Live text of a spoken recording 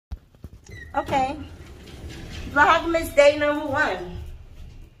Okay, Vlogmas day number 1.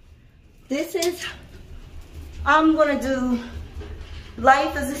 I'm gonna do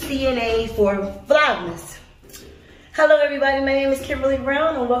life as a CNA for Vlogmas. Hello everybody, my name is Kimberly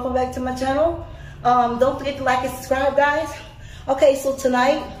Brown and welcome back to my channel. Don't forget to like and subscribe, guys. Okay, so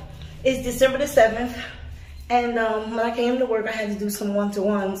tonight is December the 7th, and when I came to work, I had to do some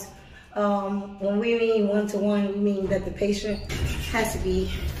one-to-ones. When we mean one-to-one, we mean that the patient has to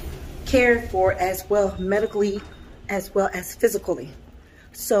be cared for as well medically as well as physically.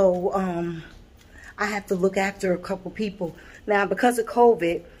 So I have to look after a couple people. Now, because of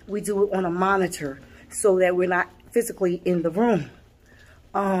COVID, we do it on a monitor so that we're not physically in the room.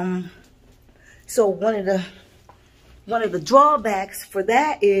 So one of the drawbacks for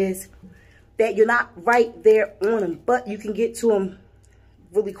that is that you're not right there on them, but you can get to them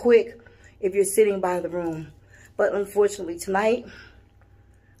really quick if you're sitting by the room. But unfortunately tonight,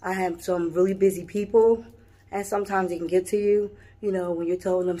 I have some really busy people, and sometimes they can get to you, you know, when you're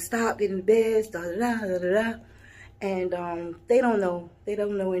telling them stop, get in the bed, da da da da da da, and they don't know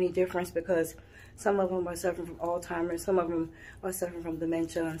any difference, because some of them are suffering from Alzheimer's, some of them are suffering from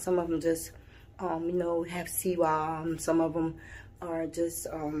dementia, and some of them just you know, have CWA, some of them are just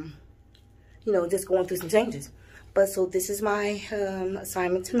you know, just going through some changes. But so this is my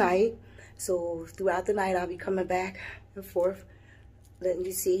assignment tonight. So throughout the night I'll be coming back and forth, letting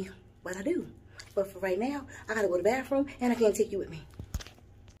you see what I do. But for right now, I gotta go to the bathroom, and I can't take you with me.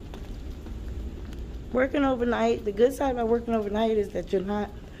 Working overnight, the good side about working overnight is that you're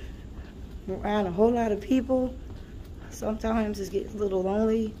not around a whole lot of people. Sometimes it gets a little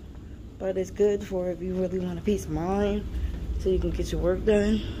lonely, but it's good for if you really want a peace of mind, so you can get your work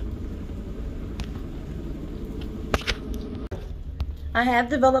done. I have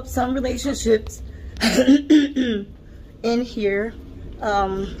developed some relationships in here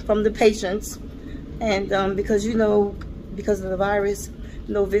from the patients, and because you know, because of the virus,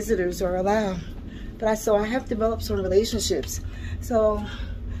 no visitors are allowed. But so I have developed some relationships, so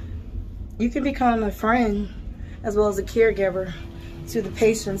you can become a friend as well as a caregiver to the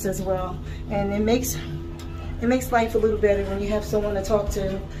patients as well, and it makes life a little better when you have someone to talk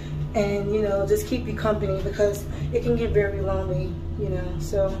to, and you know, just keep you company, because it can get very lonely, you know.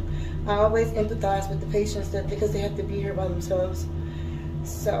 So I always empathize with the patients, that because they have to be here by themselves.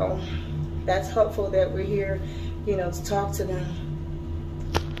 So that's helpful that we're here, you know, to talk to them.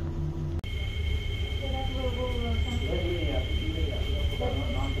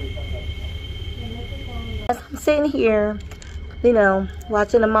 As I'm sitting here, you know,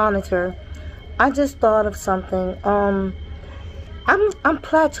 watching the monitor, I just thought of something. I'm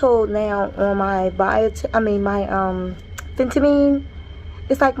plateaued now on my phentermine.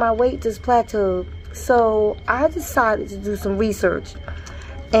 It's like my weight just plateaued. So I decided to do some research,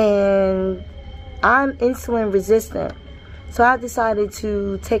 and I'm insulin resistant. So I decided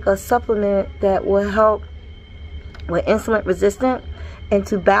to take a supplement that will help with insulin resistant, and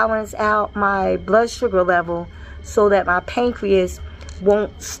to balance out my blood sugar level so that my pancreas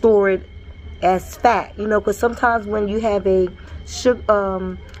won't store it as fat. You know, because sometimes when you have a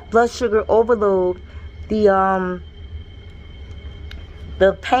blood sugar overload, the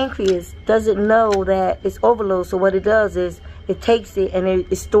pancreas doesn't know that it's overload. So what it does is it takes it and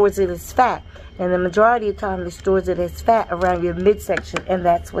it stores it as fat. And the majority of the time it stores it as fat around your midsection, and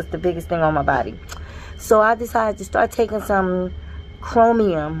that's what's the biggest thing on my body. So I decided to start taking some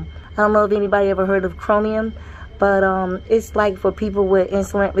chromium. I don't know if anybody ever heard of chromium, but it's like for people with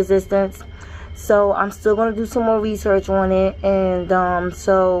insulin resistance. So I'm still going to do some more research on it, and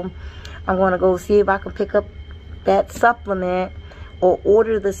so I'm going to go see if I can pick up that supplement or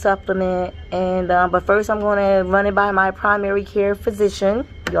order the supplement. And but first I'm going to run it by my primary care physician.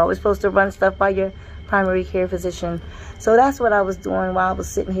 You're always supposed to run stuff by your primary care physician. So that's what I was doing while I was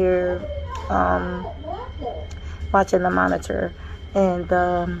sitting here watching the monitor. And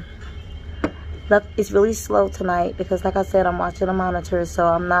it's really slow tonight because, like I said, I'm watching a monitor, so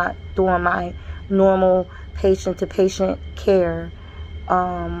I'm not doing my normal patient-to-patient care.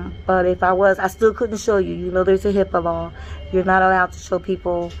 But if I was, I still couldn't show you. You know, there's a HIPAA law. You're not allowed to show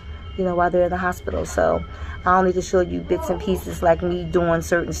people, you know, while they're in the hospital. So I only to show you bits and pieces, like me doing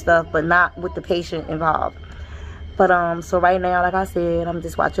certain stuff, but not with the patient involved. But so right now, like I said, I'm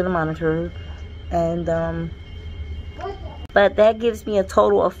just watching the monitor, and but that gives me a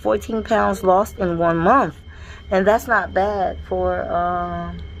total of 14 pounds lost in 1 month. And that's not bad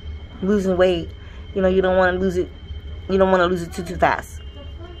for losing weight. You know, you don't want to lose it. You don't want to lose it too fast.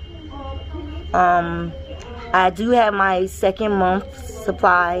 I do have my 2nd month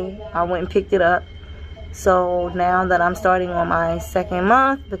supply. I went and picked it up. So now that I'm starting on my second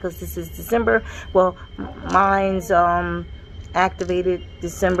month, because this is December, well, mine's activated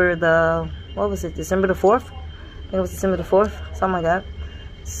December the, what was it, December the 4th? I think it was December the 4th, something like that.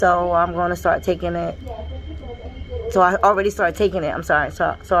 So I'm going to start taking it. So I already started taking it. I'm sorry.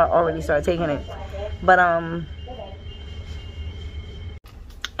 So I already started taking it. But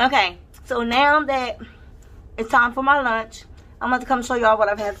okay. So now that it's time for my lunch, I'm about to come show y'all what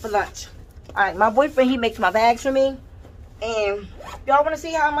I've had for lunch. All right, my boyfriend, he makes my bags for me, and y'all want to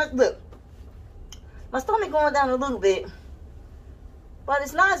see how much? Look, my stomach going down a little bit, but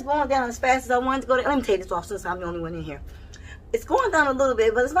it's not going down as fast as I wanted to go. Let me take this off since I'm the only one in here. It's going down a little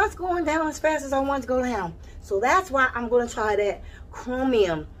bit, but it's not going down as fast as I want it to go down. So that's why I'm going to try that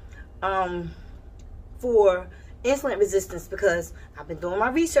chromium for insulin resistance, because I've been doing my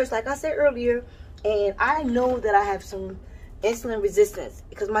research, like I said earlier, and I know that I have some insulin resistance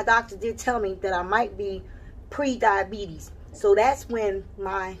because my doctor did tell me that I might be pre-diabetes. So that's when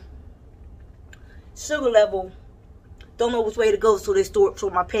my sugar level don't know which way to go, so they store,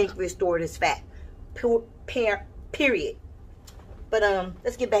 so my pancreas stored as fat. Period. But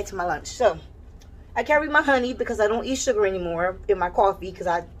let's get back to my lunch. So I carry my honey because I don't eat sugar anymore in my coffee, because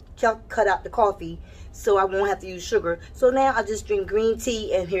I cut out the coffee so I won't have to use sugar. So now I just drink green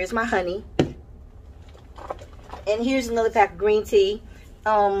tea, and here's my honey. And here's another pack of green tea.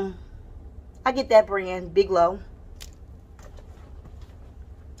 I get that brand, Big Low.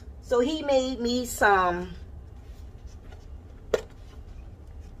 So he made me some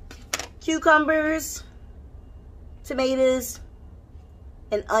cucumbers, tomatoes,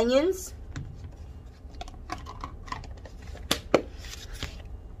 and onions.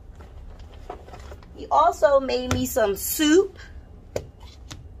 He also made me some soup.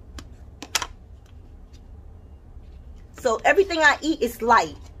 So everything I eat is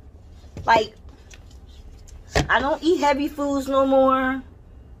light. Like, I don't eat heavy foods no more.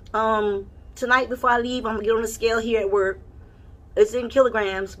 Tonight before I leave, I'm gonna get on the scale here at work. It's in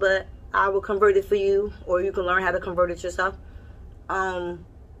kilograms, but I will convert it for you, or you can learn how to convert it yourself. And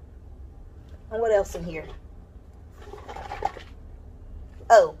what else in here?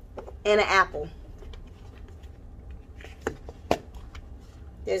 Oh, and an apple.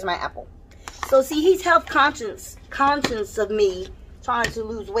 There's my apple. So see, he's health conscious of me trying to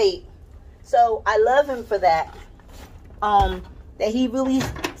lose weight. So I love him for that. That he really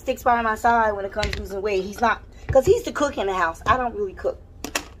sticks by my side when it comes to losing weight. He's not, because he's the cook in the house. I don't really cook.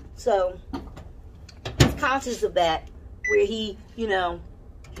 So he's conscious of that, where he, you know,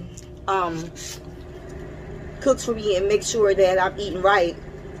 cooks for me and makes sure that I'm eating right.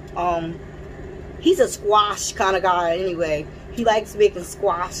 He's a squash kind of guy anyway. He likes making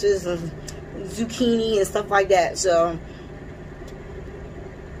squashes and zucchini and stuff like that. So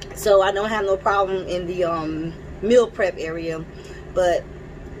I don't have no problem in the meal prep area. But,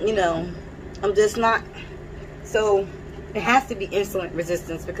 you know, I'm just not. So it has to be insulin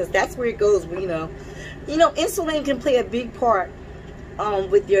resistance, because that's where it goes. You know, insulin can play a big part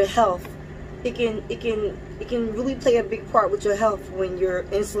with your health. It can really play a big part with your health when your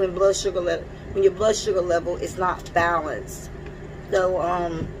blood sugar level is not balanced. So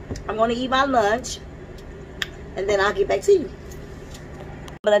I'm going to eat my lunch, and then I'll get back to you.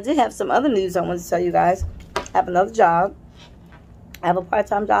 But I did have some other news I wanted to tell you guys. I have another job. I have a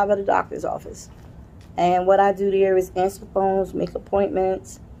part-time job at a doctor's office. And what I do there is answer phones, make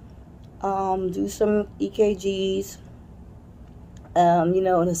appointments, do some EKGs, you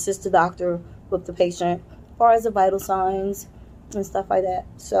know, and assist the doctor with the patient as far as the vital signs and stuff like that.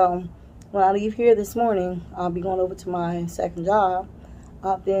 So when I leave here this morning, I'll be going over to my second job.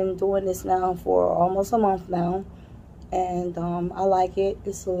 I've been doing this now for almost a month now, and I like it.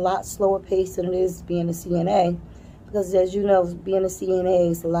 It's a lot slower paced than it is being a CNA, because as you know, being a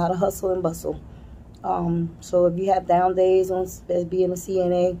CNA is a lot of hustle and bustle. So if you have down days on being a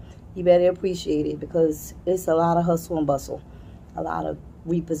CNA, you better appreciate it, because it's a lot of hustle and bustle. A lot of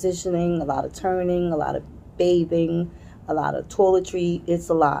repositioning, a lot of turning, a lot of bathing, a lot of toiletry. It's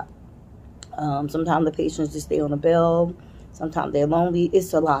a lot. Sometimes the patients just stay on the bell. Sometimes they're lonely.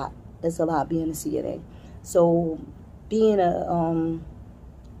 It's a lot. It's a lot being a CNA. So being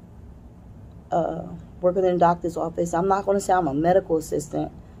working in a doctor's office, I'm not going to say I'm a medical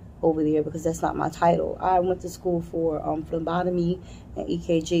assistant over there, because that's not my title. I went to school for phlebotomy and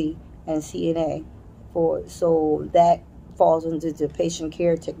EKG and CNA, so that falls into the patient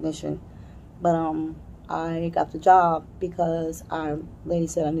care technician. But I got the job because lady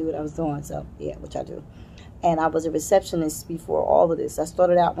said I knew what I was doing. So yeah, which I do. And I was a receptionist before all of this. I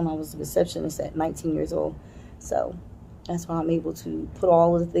started out when I was a receptionist at 19 years old. So that's why I'm able to put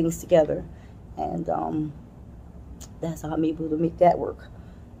all of the things together And that's how I'm able to make that work.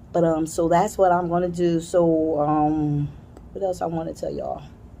 But so that's what I'm gonna do. So what else I want to tell y'all?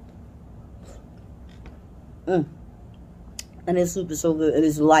 And this soup is so good. It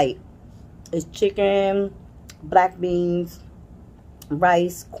is light. It's chicken, black beans,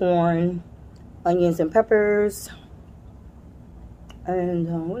 rice, corn, onions and peppers,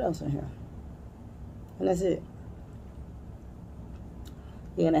 and what else in here? And that's it.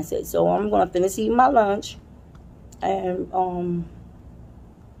 Yeah, and that's it. So I'm gonna finish eating my lunch and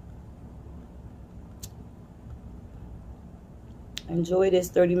enjoy this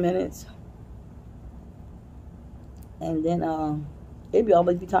 30 minutes, and then it'll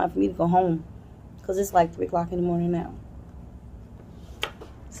always be time for me to go home because it's like 3 o'clock in the morning now.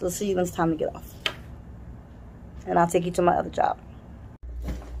 So see you when it's time to get off, and I'll take you to my other job.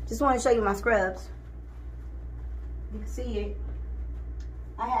 Just want to show you my scrubs. You can see it.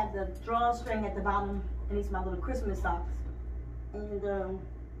 I have the drawstring at the bottom, and these are my little Christmas socks. And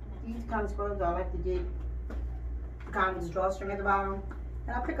these kind of scrubs I like to get kind of this drawstring at the bottom.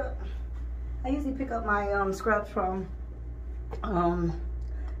 And I usually pick up my scrubs from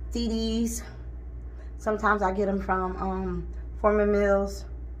DD's. Sometimes I get them from Foreman Mills.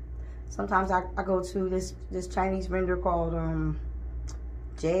 Sometimes I go to this Chinese vendor called I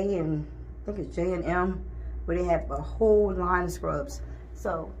think it's J&M, where they have a whole line of scrubs.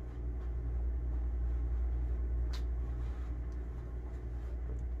 So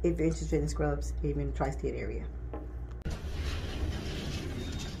if you're interested in scrubs, even in the tri-state area.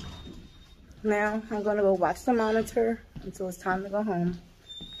 Now I'm gonna go watch the monitor until it's time to go home,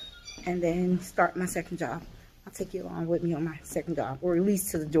 and then start my second job. I'll take you along with me on my second job, or at least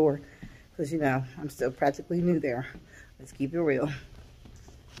to the door, because you know I'm still practically new there. Let's keep it real.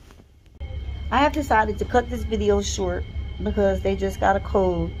 I have decided to cut this video short because they just got a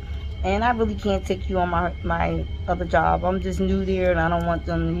code, and I really can't take you on my other job. I'm just new there, and I don't want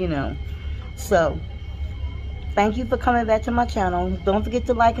them, you know. So thank you for coming back to my channel. Don't forget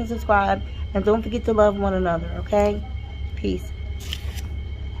to like and subscribe, and don't forget to love one another, okay? Peace.